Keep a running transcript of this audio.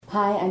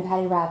Hi, I'm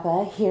Patty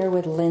Rappa here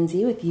with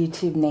Lindsay with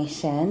YouTube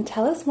Nation.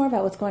 Tell us more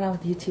about what's going on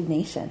with YouTube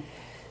Nation.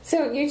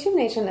 So YouTube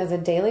Nation is a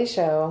daily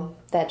show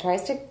that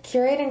tries to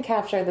curate and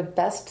capture the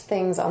best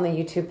things on the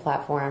YouTube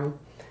platform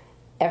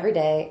every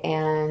day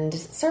and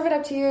serve it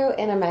up to you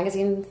in a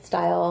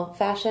magazine-style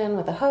fashion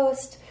with a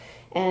host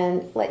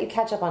and let you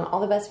catch up on all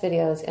the best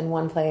videos in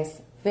one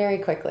place very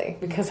quickly,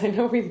 because I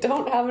know we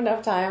don't have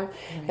enough time.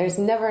 Right. There's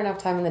never enough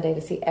time in the day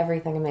to see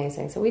everything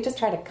amazing. So we just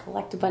try to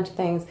collect a bunch of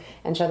things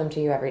and show them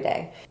to you every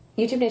day.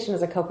 YouTube Nation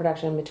is a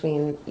co-production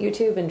between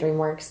YouTube and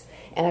Dreamworks,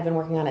 and I've been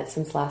working on it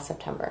since last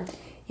September.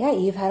 Yeah,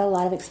 you've had a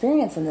lot of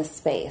experience in this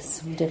space,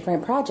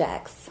 different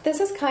projects.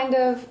 This is kind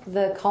of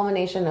the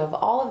culmination of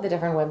all of the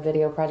different web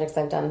video projects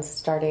I've done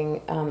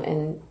starting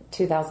in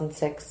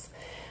 2006,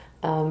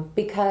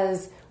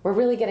 because we're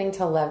really getting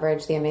to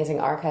leverage the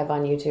amazing archive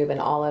on YouTube and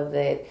all of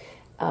the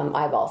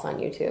eyeballs on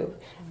YouTube.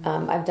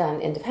 I've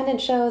done independent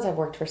shows, I've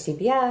worked for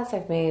CBS,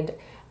 I've made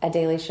a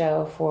daily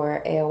show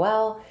for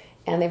AOL,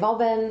 and they've all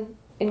been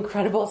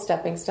incredible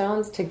stepping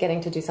stones to getting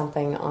to do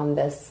something on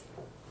this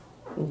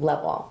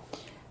level.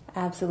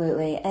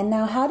 Absolutely. And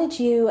now how did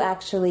you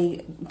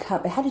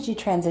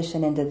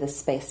transition into this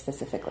space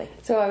specifically?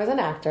 So I was an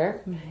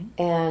actor,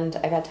 and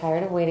I got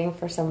tired of waiting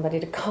for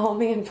somebody to call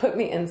me and put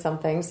me in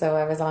something. So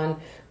I was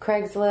on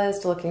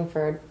Craigslist looking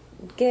for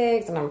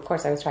gigs, and of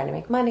course I was trying to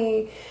make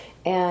money.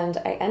 And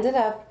I ended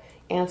up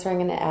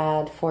answering an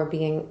ad for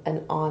being an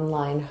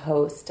online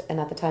host. And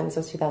at the time, this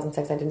was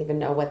 2006, I didn't even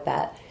know what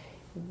that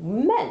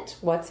meant.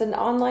 What's an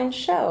online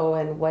show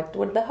and what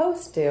would the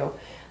host do?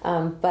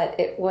 But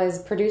it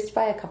was produced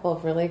by a couple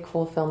of really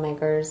cool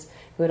filmmakers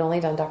who had only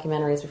done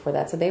documentaries before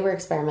that, so they were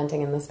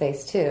experimenting in the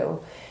space too.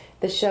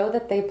 The show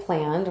that they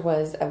planned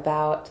was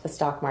about the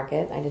stock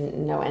market. I didn't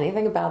know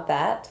anything about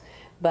that,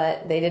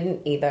 but they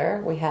didn't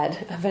either. We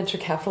had a venture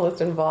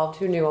capitalist involved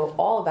who knew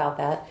all about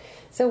that.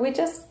 So we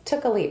just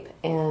took a leap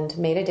and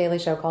made a daily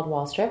show called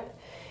Wall Strip.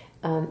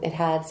 It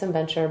had some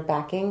venture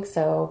backing,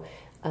 so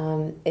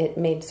it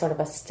made sort of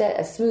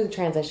a smooth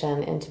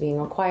transition into being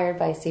acquired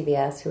by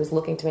CBS, who was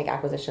looking to make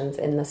acquisitions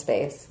in the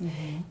space.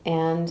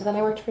 And then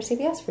I worked for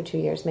CBS for 2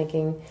 years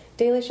making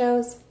daily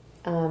shows,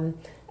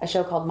 a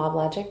show called Mob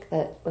Logic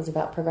that was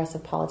about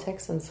progressive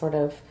politics and sort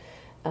of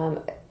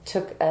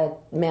took a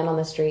man on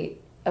the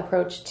street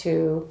approach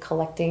to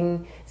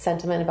collecting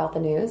sentiment about the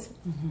news.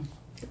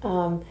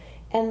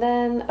 And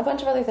then a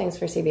bunch of other things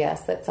for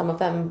CBS, that some of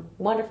them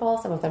wonderful,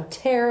 some of them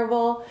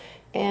terrible,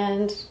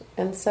 and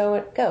so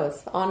it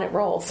goes. On it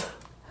rolls.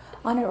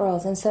 On it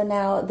rolls. And so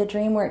now the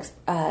Dreamworks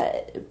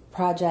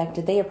project,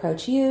 did they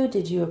approach you?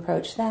 Did you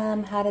approach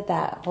them? How did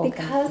that whole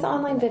Because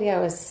online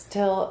video is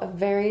still a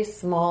very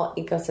small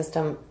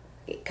ecosystem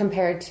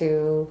compared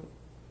to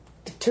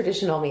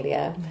traditional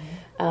media.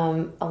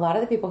 A lot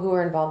of the people who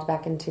were involved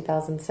back in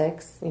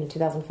 2006,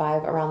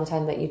 2005, around the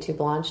time that YouTube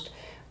launched,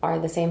 are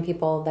the same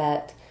people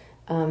that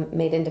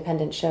made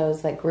independent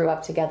shows that grew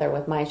up together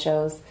with my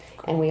shows,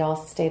 and we all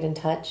stayed in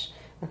touch.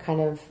 We're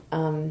kind of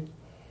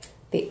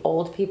the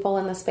old people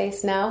in the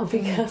space now,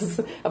 because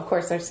of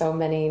course there's so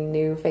many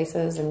new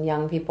faces and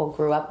young people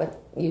grew up with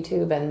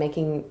YouTube and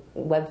making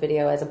web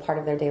video as a part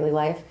of their daily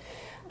life.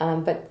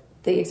 But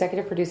the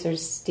executive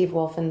producers, Steve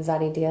Wolf and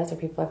Zadi Diaz, are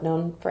people I've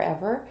known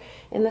forever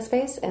in the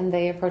space, and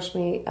they approached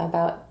me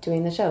about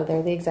doing the show.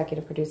 They're the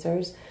executive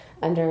producers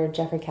under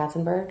Jeffrey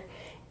Katzenberg,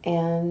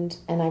 and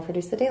I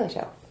produced the daily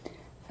show.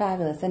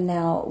 Fabulous. And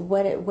now,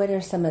 what are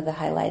some of the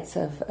highlights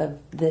of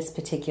this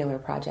particular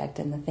project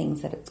and the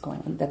things that's going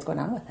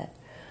on with it?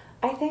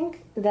 I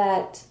think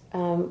that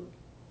the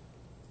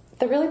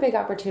really big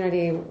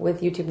opportunity with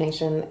YouTube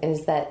Nation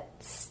is that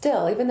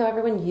still, even though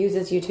everyone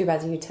uses YouTube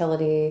as a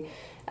utility,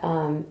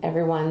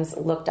 everyone's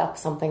looked up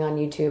something on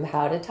YouTube,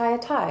 how to tie a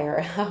tie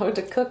or how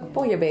to cook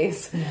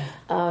bouillabaisse.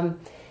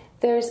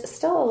 There's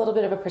still a little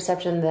bit of a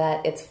perception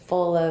that it's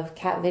full of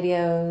cat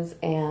videos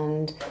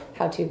and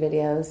how-to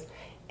videos.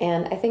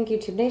 And I think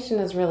YouTube Nation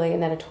is really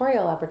an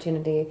editorial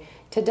opportunity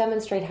to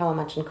demonstrate how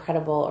much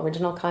incredible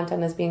original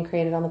content is being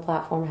created on the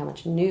platform, how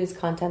much news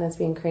content is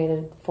being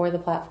created for the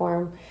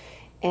platform.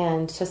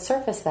 And to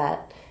surface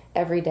that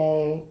every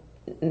day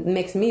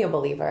makes me a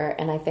believer.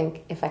 And I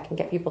think if I can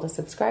get people to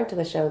subscribe to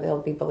the show,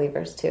 they'll be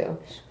believers too.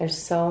 There's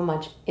so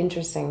much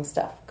interesting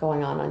stuff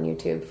going on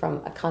YouTube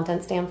from a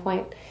content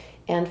standpoint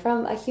and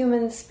from a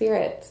human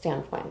spirit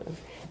standpoint of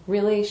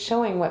really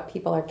showing what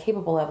people are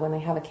capable of when they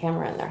have a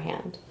camera in their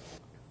hand.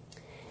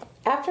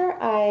 After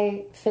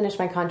I finished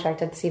my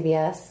contract at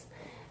CBS,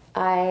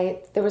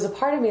 there was a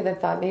part of me that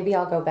thought maybe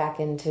I'll go back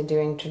into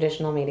doing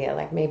traditional media.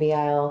 Like maybe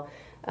I'll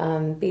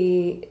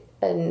be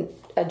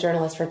a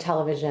journalist for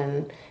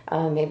television.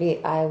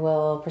 Maybe I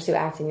will pursue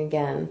acting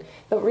again.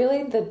 But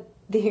really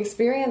the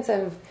experience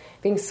of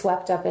being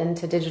swept up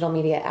into digital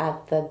media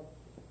at the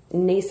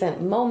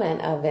nascent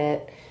moment of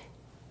it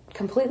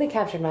completely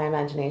captured my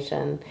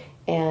imagination.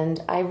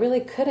 And I really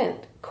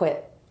couldn't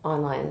quit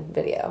online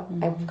video.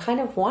 I kind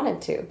of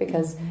wanted to,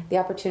 because the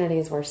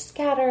opportunities were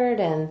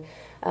scattered, and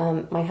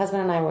my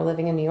husband and I were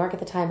living in New York at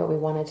the time, but we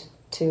wanted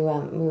to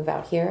move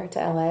out here to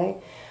LA.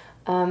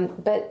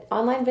 But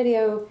online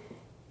video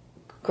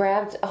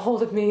grabbed a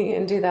hold of me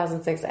in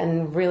 2006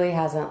 and really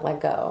hasn't let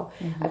go.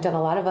 Mm-hmm. I've done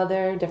a lot of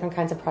other different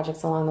kinds of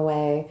projects along the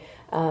way.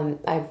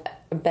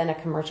 I've been a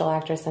commercial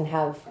actress and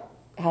have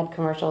had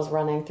commercials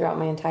running throughout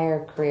my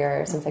entire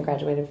career since I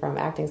graduated from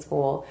acting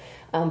school.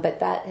 But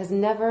that has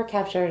never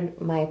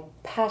captured my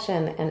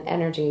passion and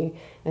energy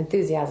and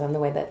enthusiasm the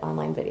way that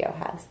online video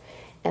has.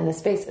 And the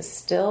space is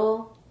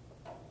still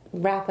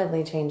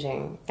rapidly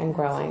changing and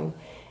growing.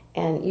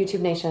 And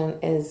YouTube Nation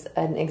is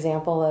an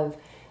example of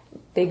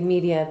big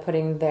media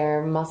putting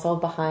their muscle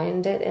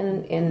behind it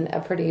in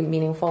a pretty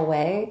meaningful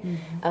way.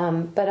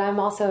 Mm-hmm. But I'm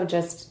also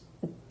just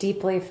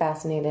deeply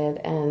fascinated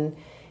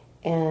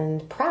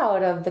and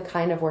proud of the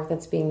kind of work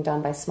that's being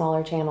done by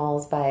smaller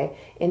channels, by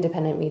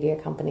independent media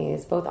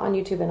companies, both on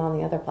YouTube and on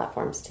the other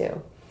platforms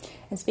too.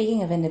 And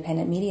speaking of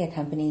independent media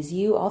companies,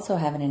 you also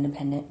have an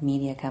independent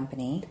media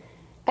company.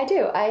 I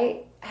do.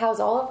 I house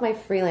all of my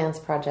freelance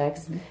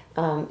projects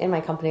in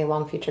my company,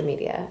 Long Future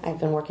Media. I've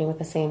been working with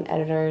the same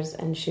editors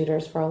and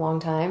shooters for a long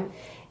time.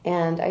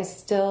 And I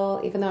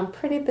still, even though I'm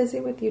pretty busy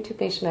with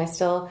YouTube Nation, I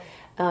still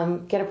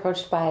get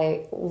approached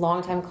by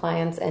longtime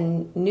clients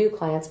and new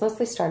clients,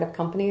 mostly startup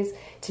companies,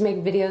 to make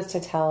videos to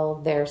tell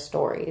their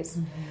stories.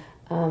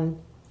 Mm-hmm.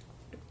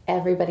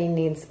 Everybody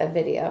needs a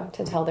video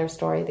to tell their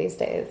story these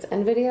days.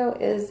 And video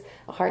is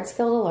a hard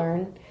skill to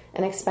learn,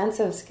 an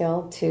expensive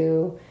skill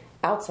to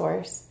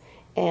outsource.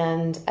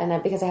 And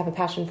because I have a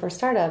passion for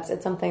startups,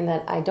 it's something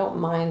that I don't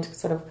mind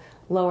sort of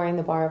lowering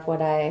the bar of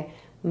what I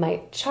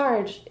might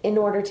charge in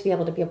order to be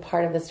able to be a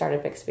part of the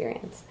startup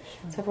experience.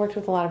 Sure. So I've worked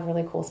with a lot of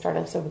really cool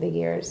startups over the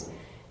years.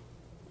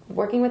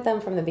 Working with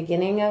them from the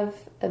beginning of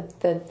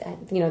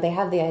they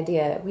have the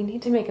idea, we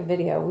need to make a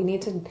video, we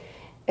need to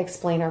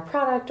explain our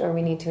product, or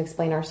we need to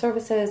explain our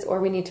services,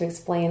 or we need to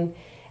explain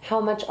how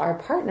much our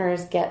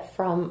partners get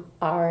from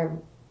our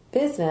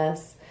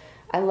business.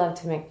 I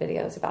love to make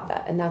videos about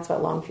that, and that's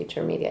what Long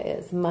Future Media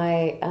is.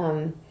 My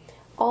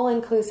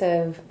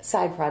all-inclusive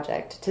side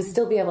project to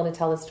still be able to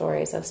tell the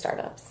stories of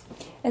startups.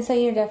 And so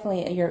you're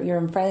definitely, you're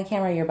in front of the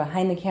camera, you're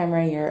behind the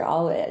camera, you're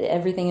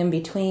everything in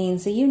between.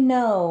 So you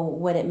know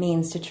what it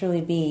means to truly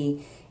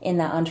be in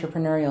that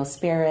entrepreneurial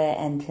spirit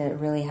and to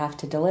really have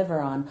to deliver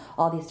on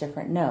all these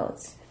different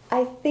notes.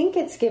 I think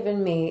it's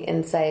given me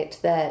insight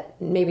that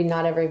maybe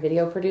not every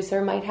video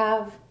producer might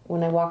have.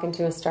 When I walk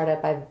into a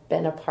startup, I've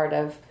been a part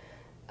of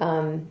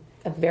a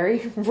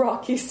very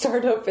rocky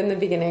startup in the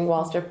beginning.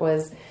 Wallstrip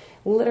was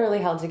literally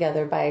held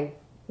together by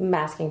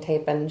masking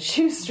tape and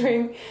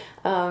shoestring.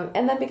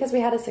 And then because we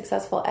had a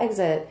successful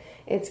exit,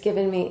 it's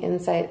given me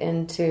insight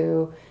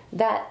into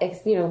that,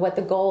 what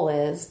the goal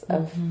is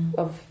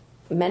of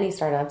many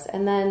startups,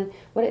 and then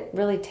what it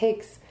really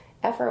takes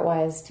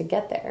effort-wise to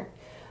get there.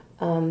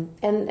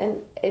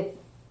 The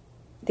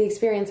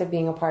experience of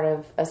being a part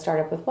of a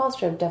startup with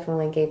Wallstrip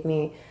definitely gave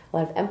me a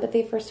lot of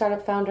empathy for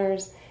startup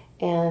founders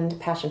and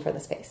passion for the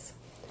space.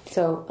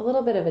 So a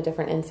little bit of a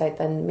different insight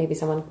than maybe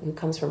someone who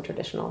comes from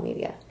traditional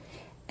media.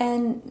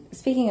 And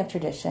speaking of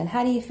tradition,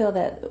 how do you feel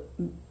that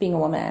being a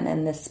woman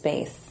in this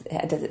space,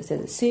 does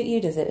it suit you?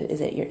 Is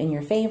it in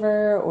your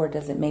favor, or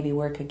does it maybe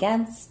work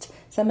against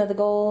some of the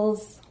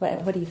goals?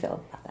 What do you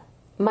feel about that?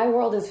 My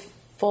world is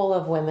full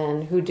of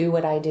women who do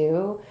what I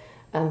do,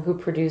 who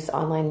produce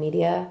online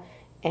media,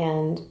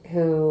 and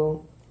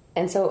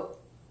so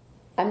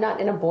I'm not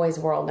in a boys'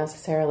 world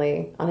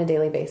necessarily on a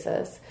daily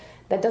basis.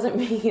 That doesn't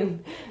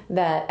mean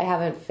that I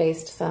haven't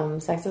faced some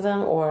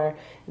sexism, or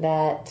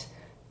that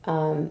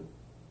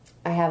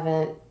I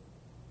haven't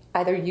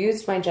either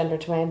used my gender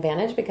to my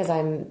advantage because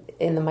I'm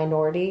in the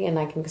minority and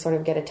I can sort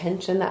of get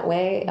attention that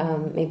way.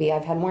 Maybe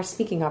I've had more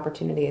speaking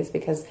opportunities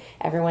because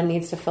everyone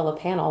needs to fill a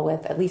panel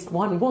with at least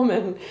one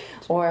woman,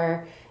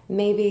 or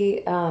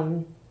maybe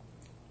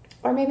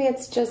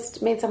it's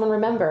just made someone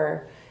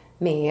remember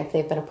me if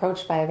they've been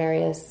approached by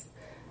various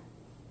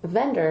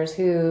vendors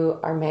who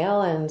are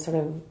male and sort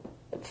of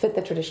fit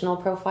the traditional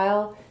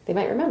profile. They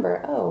might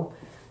remember, oh,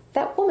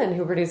 that woman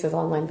who produces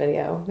online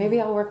video, maybe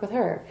I'll work with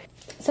her.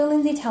 So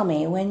Lindsay, tell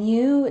me, when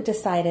you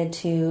decided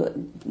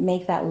to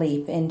make that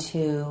leap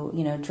into,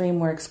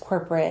 Dreamworks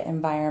corporate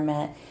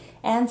environment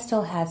and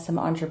still had some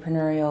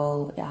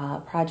entrepreneurial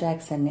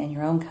projects and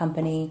your own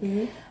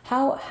company,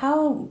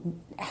 how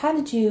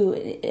did you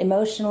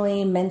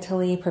emotionally,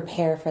 mentally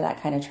prepare for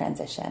that kind of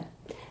transition?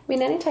 I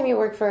mean, anytime you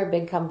work for a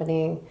big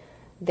company,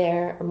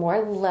 there are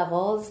more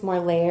levels, more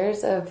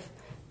layers of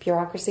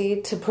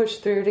bureaucracy to push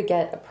through to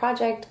get a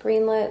project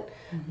greenlit.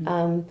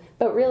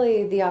 But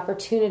really, the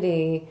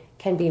opportunity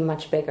can be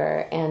much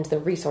bigger, and the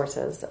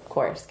resources, of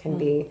course, can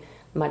be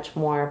much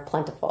more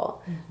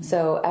plentiful.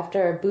 So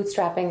after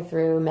bootstrapping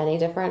through many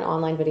different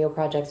online video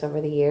projects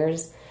over the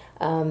years,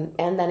 and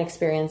then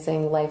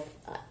experiencing life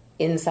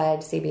inside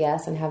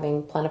CBS and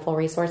having plentiful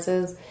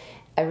resources,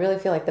 I really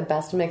feel like the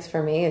best mix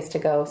for me is to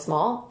go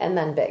small and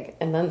then big,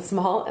 and then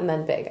small and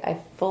then big. I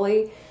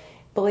fully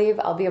believe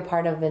I'll be a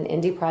part of an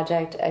indie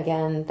project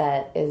again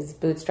that is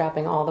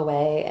bootstrapping all the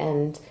way,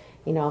 and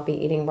I'll be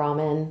eating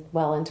ramen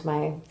well into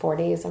my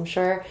 40s, I'm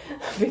sure,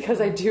 because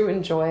I do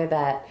enjoy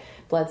that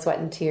blood, sweat,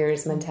 and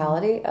tears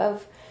mentality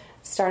of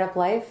startup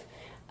life.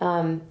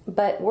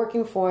 But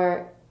working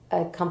for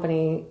a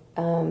company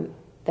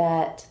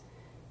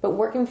but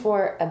working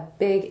for a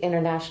big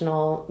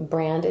international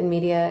brand in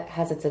media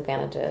has its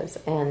advantages,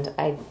 and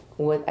I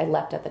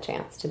leapt at the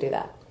chance to do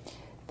that.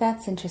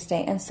 That's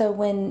interesting. And so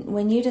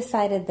when you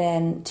decided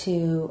then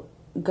to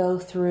go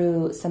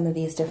through some of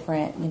these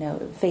different,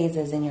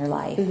 phases in your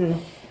life,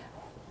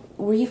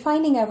 were you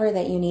finding ever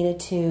that you needed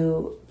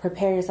to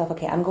prepare yourself?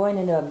 Okay, I'm going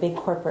into a big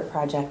corporate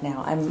project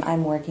now.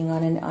 I'm working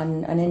on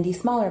an indie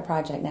smaller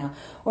project now.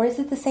 Or is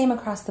it the same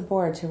across the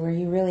board to where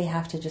you really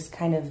have to just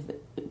kind of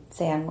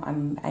say,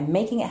 I'm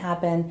making it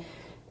happen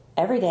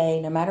every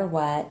day, no matter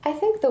what? I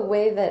think the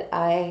way that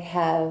I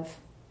have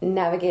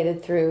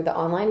navigated through the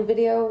online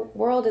video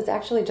world is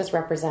actually just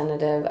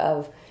representative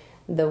of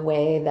the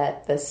way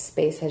that the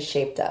space has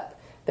shaped up.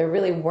 There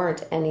really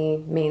weren't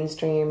any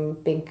mainstream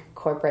big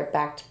corporate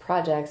backed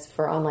projects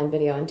for online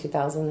video in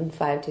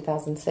 2005,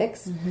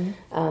 2006.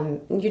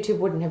 YouTube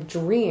wouldn't have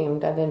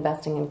dreamed of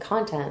investing in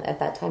content at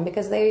that time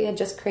because they had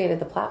just created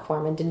the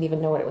platform and didn't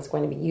even know what it was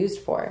going to be used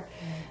for.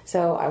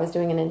 So I was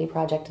doing an indie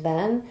project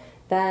then.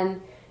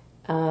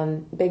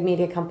 Big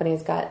media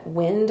companies got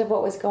wind of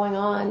what was going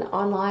on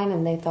online,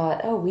 and they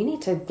thought, oh, we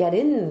need to get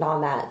in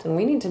on that, and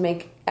we need to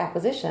make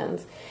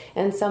acquisitions.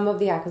 And some of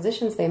the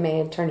acquisitions they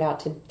made turned out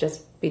to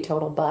just be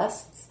total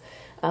busts,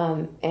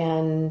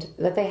 and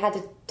that they had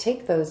to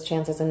take those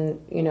chances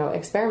and,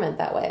 experiment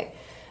that way.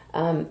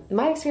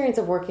 My experience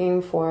of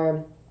going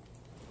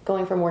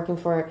from working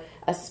for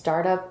a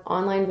startup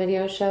online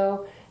video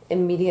show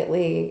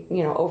immediately,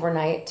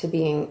 overnight to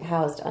being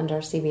housed under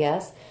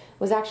CBS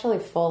was actually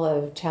full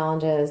of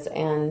challenges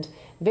and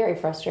very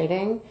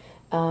frustrating.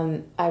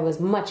 I was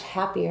much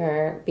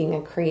happier being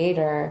a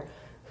creator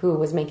who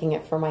was making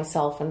it for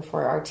myself and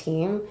for our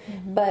team.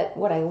 But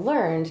what I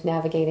learned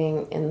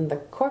navigating in the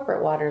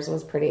corporate waters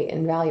was pretty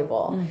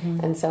invaluable.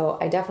 And so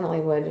I definitely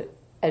would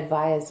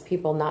advise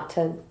people not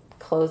to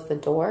close the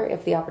door.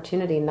 If the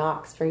opportunity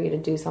knocks for you to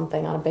do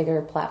something on a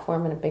bigger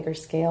platform and a bigger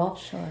scale,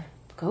 sure,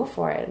 go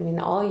for it. I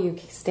mean,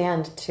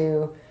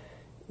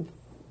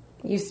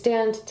 you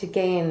stand to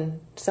gain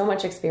so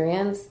much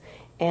experience,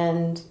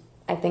 and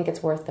I think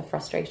it's worth the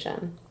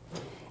frustration.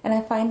 And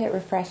I find it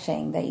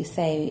refreshing that you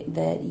say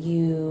that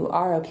you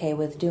are okay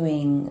with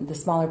doing the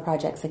smaller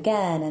projects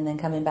again and then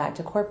coming back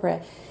to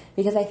corporate,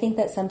 because I think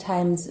that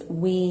sometimes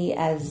we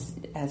as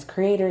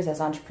creators,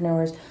 as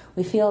entrepreneurs,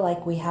 we feel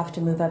like we have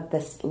to move up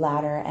this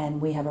ladder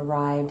and we have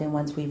arrived, and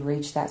once we've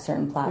reached that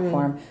certain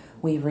platform,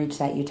 we've reached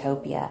that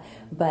utopia.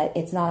 But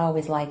it's not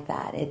always like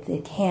that.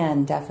 It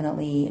can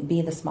definitely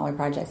be the smaller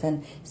projects,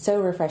 and so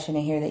refreshing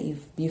to hear that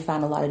you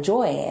found a lot of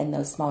joy in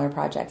those smaller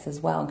projects as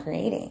well in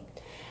creating.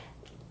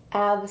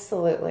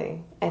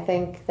 Absolutely. I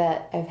think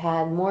that I've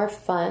had more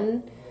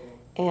fun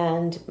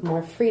and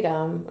more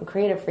freedom,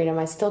 creative freedom.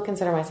 I still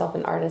consider myself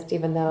an artist,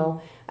 even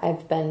though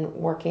I've been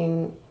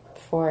working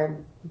for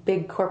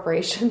big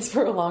corporations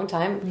for a long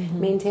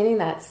time. Maintaining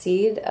that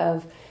seed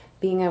of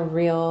being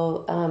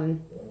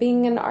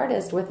being an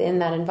artist within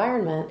that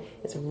environment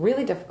is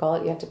really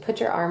difficult. You have to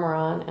put your armor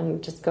on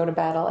and just go to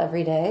battle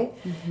every day,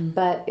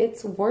 but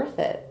it's worth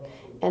it.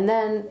 And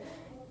then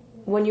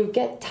when you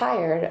get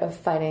tired of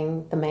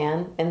fighting the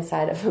man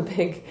inside of a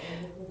big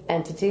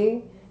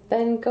entity,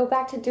 then go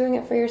back to doing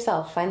it for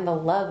yourself. Find the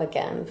love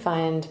again.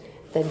 Find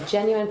the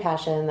genuine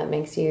passion that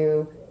makes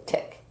you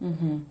tick.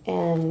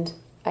 And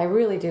I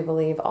really do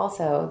believe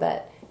also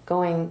that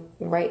going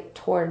right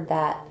toward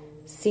that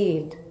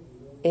seed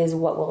is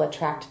what will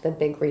attract the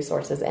big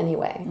resources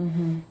anyway.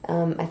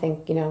 I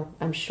think,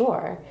 I'm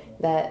sure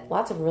that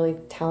lots of really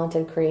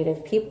talented,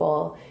 creative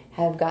people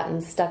have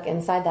gotten stuck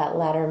inside that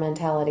ladder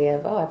mentality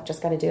of, oh, I've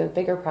just got to do a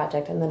bigger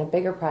project and then a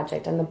bigger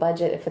project, and the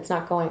budget, if it's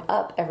not going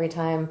up every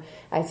time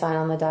I sign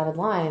on the dotted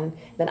line,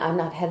 then I'm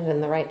not headed in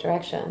the right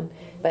direction.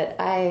 But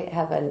I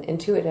have an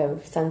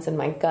intuitive sense in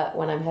my gut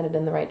when I'm headed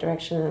in the right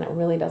direction, and it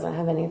really doesn't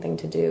have anything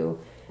to do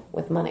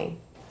with money.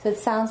 So it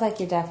sounds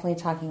like you're definitely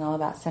talking all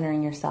about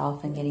centering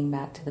yourself and getting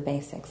back to the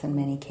basics in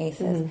many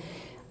cases.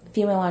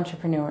 Female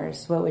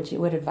entrepreneurs,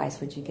 what advice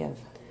would you give?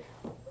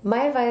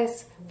 My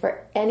advice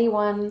for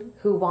anyone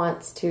who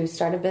wants to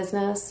start a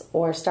business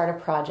or start a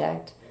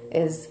project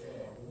is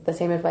the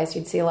same advice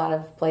you'd see a lot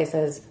of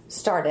places.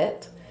 Start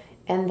it,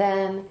 and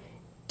then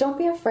don't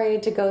be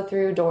afraid to go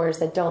through doors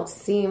that don't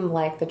seem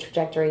like the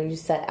trajectory you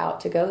set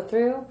out to go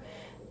through.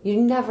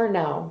 You never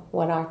know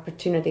what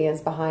opportunity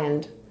is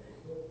behind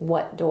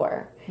what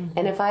door.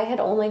 And if I had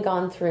only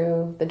gone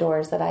through the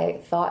doors that I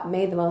thought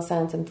made the most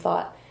sense and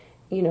thought,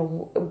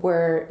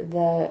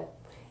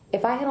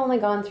 if I had only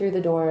gone through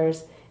the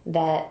doors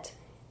that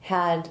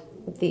had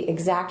the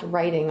exact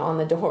writing on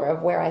the door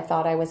of where I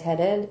thought I was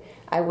headed,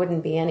 I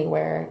wouldn't be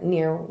anywhere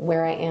near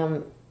where I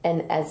am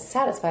and as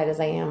satisfied as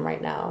I am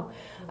right now.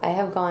 I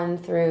have gone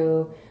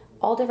through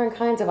all different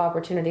kinds of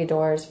opportunity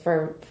doors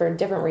for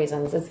different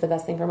reasons. It's the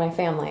best thing for my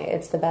family.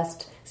 It's the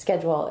best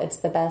schedule. It's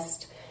the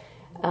best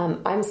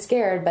I'm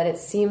scared, but it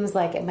seems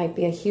like it might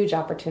be a huge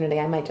opportunity.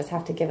 I might just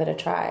have to give it a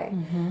try.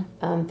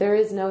 There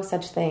is no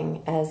such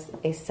thing as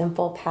a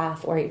simple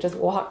path where you just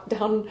walk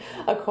down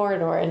a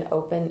corridor and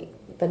open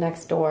the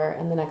next door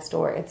and the next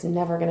door. It's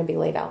never going to be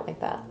laid out like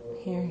that.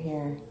 Hear,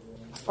 hear.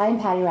 I'm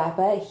Patty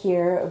Rappa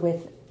here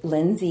with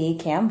Lindsay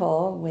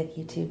Campbell with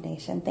YouTube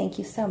Nation. Thank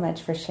you so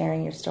much for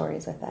sharing your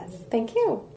stories with us. Thank you.